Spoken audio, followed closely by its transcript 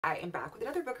I am back with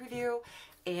another book review,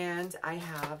 and I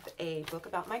have a book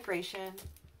about migration.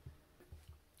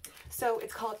 So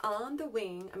it's called On the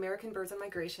Wing, American Birds and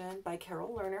Migration by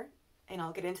Carol Lerner, and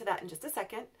I'll get into that in just a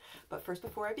second. But first,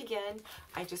 before I begin,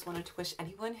 I just wanted to wish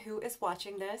anyone who is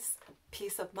watching this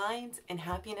peace of mind and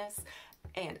happiness,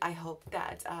 and I hope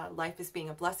that life is being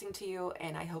a blessing to you,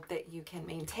 and I hope that you can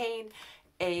maintain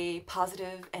a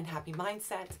positive and happy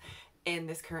mindset in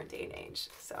this current day and age.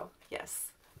 So yes,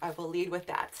 I will lead with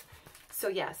that. So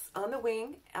yes, On the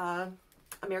Wing,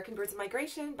 American Birds and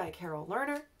Migration by Carol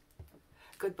Lerner.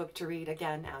 Good book to read,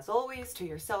 again, as always, to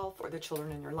yourself or the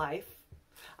children in your life.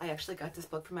 I actually got this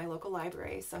book from my local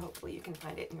library, so hopefully you can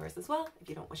find it in yours as well if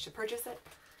you don't wish to purchase it.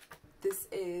 This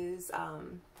is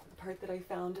the part that I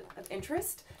found of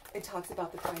interest. It talks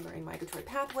about the primary migratory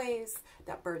pathways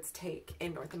that birds take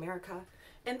in North America.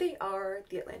 And they are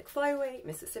the Atlantic Flyway,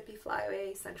 Mississippi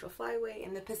Flyway, Central Flyway,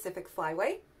 and the Pacific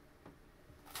Flyway.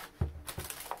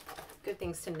 Good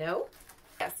things to know.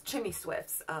 Yes, chimney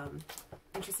swifts.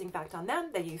 Interesting fact on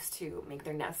them, they used to make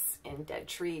their nests in dead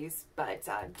trees, but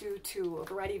due to a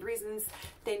variety of reasons,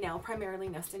 they now primarily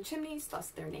nest in chimneys, thus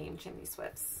their name, chimney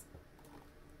swifts.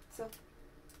 So,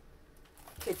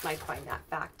 kids might find that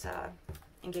fact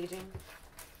engaging.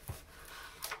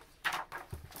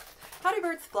 How do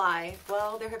birds fly?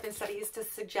 Well, there have been studies to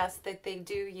suggest that they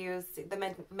do use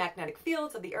the magnetic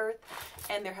fields of the Earth,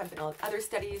 and there have been other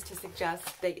studies to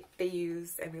suggest they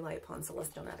use and rely upon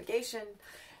celestial navigation.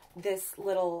 This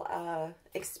little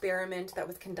experiment that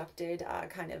was conducted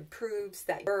kind of proves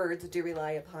that birds do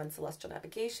rely upon celestial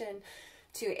navigation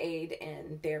to aid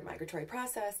in their migratory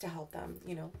process, to help them,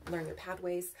 you know, learn their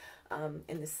pathways.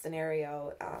 In this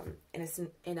scenario,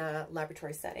 in a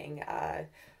laboratory setting,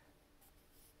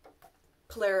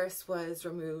 Polaris was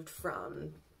removed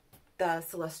from the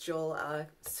celestial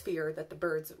sphere that the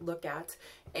birds look at,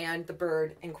 and the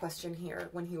bird in question here,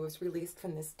 when he was released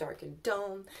from this darkened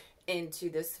dome into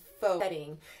this faux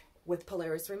setting with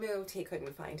Polaris removed, he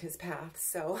couldn't find his path.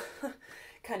 So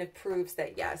kind of proves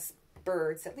that yes,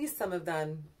 birds, at least some of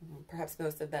them, perhaps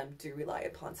most of them, do rely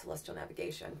upon celestial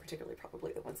navigation, particularly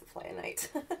probably the ones that fly at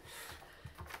night.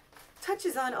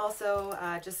 Touches on also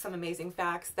just some amazing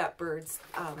facts that birds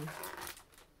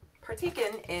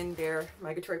partaken in their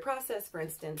migratory process. For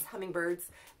instance, hummingbirds,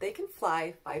 they can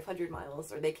fly 500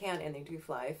 miles, or they can and they do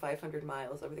fly 500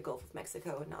 miles over the Gulf of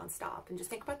Mexico nonstop. And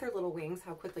just think about their little wings,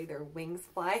 how quickly their wings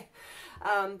fly.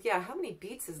 Yeah, how many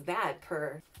beats is that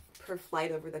per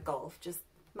flight over the Gulf? Just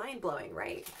mind-blowing,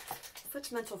 right?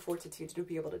 Such mental fortitude to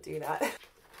be able to do that.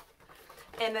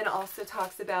 And then also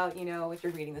talks about, you know, if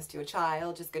you're reading this to a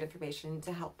child, just good information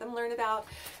to help them learn about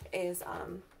is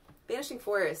vanishing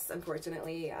forests.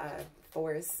 Unfortunately,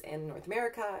 forests in North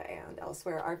America and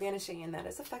elsewhere are vanishing, and that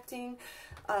is affecting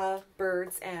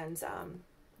birds and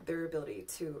their ability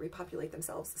to repopulate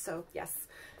themselves. So yes,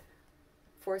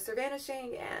 forests are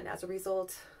vanishing, and as a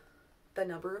result, the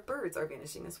number of birds are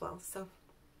vanishing as well. So,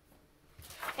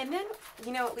 and then,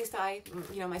 you know, at least I,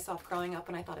 you know, myself growing up,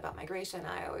 when I thought about migration,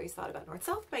 I always thought about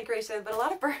north-south migration, but a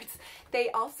lot of birds, they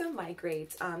also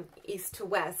migrate east to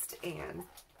west, and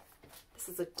this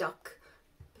is a duck.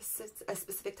 This is a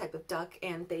specific type of duck,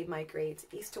 and they migrate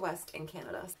east to west in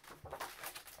Canada.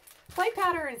 Flight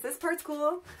patterns. This part's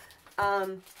cool.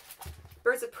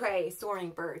 Birds of prey,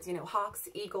 soaring birds, you know, hawks,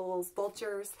 eagles,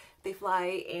 vultures, they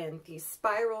fly in these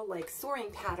spiral-like soaring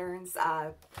patterns,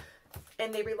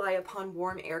 and they rely upon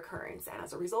warm air currents. And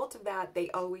as a result of that,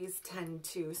 they always tend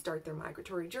to start their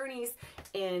migratory journeys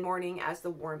in the morning as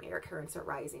the warm air currents are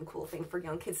rising. Cool thing for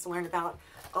young kids to learn about.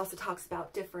 Also talks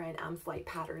about different flight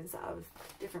patterns of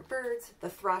different birds. The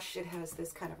thrush, it has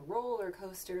this kind of roller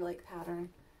coaster-like pattern.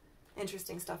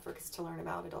 Interesting stuff for kids to learn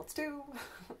about, adults too.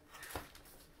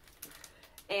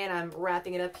 And I'm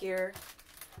wrapping it up here.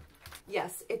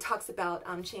 Yes, it talks about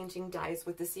changing diets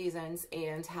with the seasons,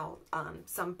 and how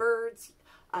some birds,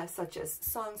 such as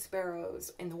song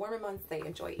sparrows, in the warmer months, they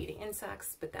enjoy eating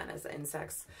insects, but then as the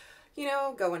insects, you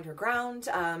know, go underground,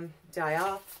 die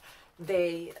off,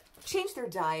 they change their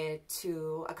diet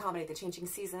to accommodate the changing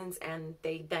seasons, and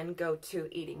they then go to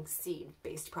eating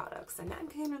seed-based products, and that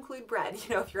can include bread.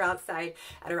 You know, if you're outside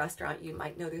at a restaurant, you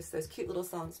might notice those cute little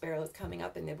song sparrows coming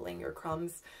up and nibbling your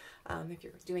crumbs if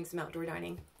you're doing some outdoor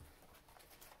dining.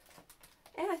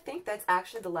 And I think that's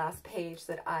actually the last page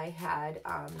that I had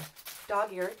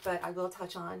dog-eared, but I will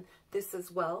touch on this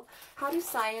as well. How do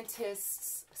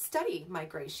scientists study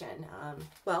migration?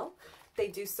 Well, they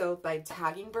do so by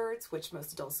tagging birds, which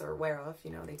most adults are aware of.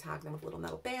 You know, they tag them with a little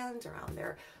metal band around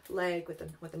their leg with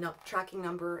a tracking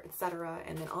number, etc.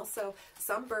 And then also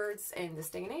some birds in this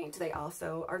day and age, they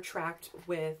also are tracked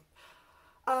with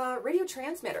Radio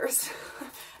transmitters.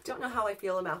 Don't know how I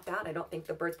feel about that. I don't think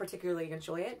the birds particularly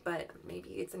enjoy it, but maybe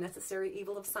it's a necessary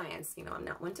evil of science. You know, I'm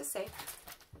not one to say.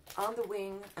 On the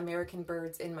Wing, American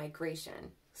Birds in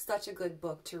Migration. Such a good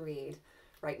book to read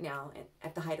right now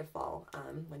at the height of fall,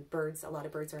 when a lot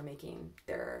of birds are making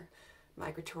their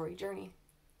migratory journey.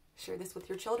 Share this with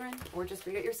your children or just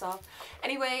read it yourself.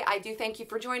 Anyway, I do thank you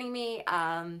for joining me.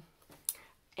 And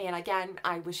again,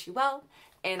 I wish you well.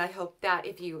 And I hope that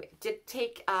if you did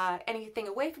take anything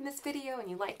away from this video and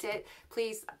you liked it,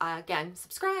 please, again,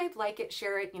 subscribe, like it,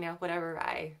 share it, you know, whatever.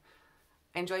 I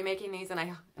enjoy making these, and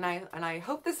I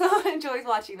hope this one enjoys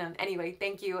watching them. Anyway,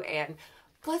 thank you, and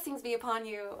blessings be upon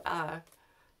you.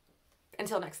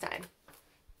 Until next time.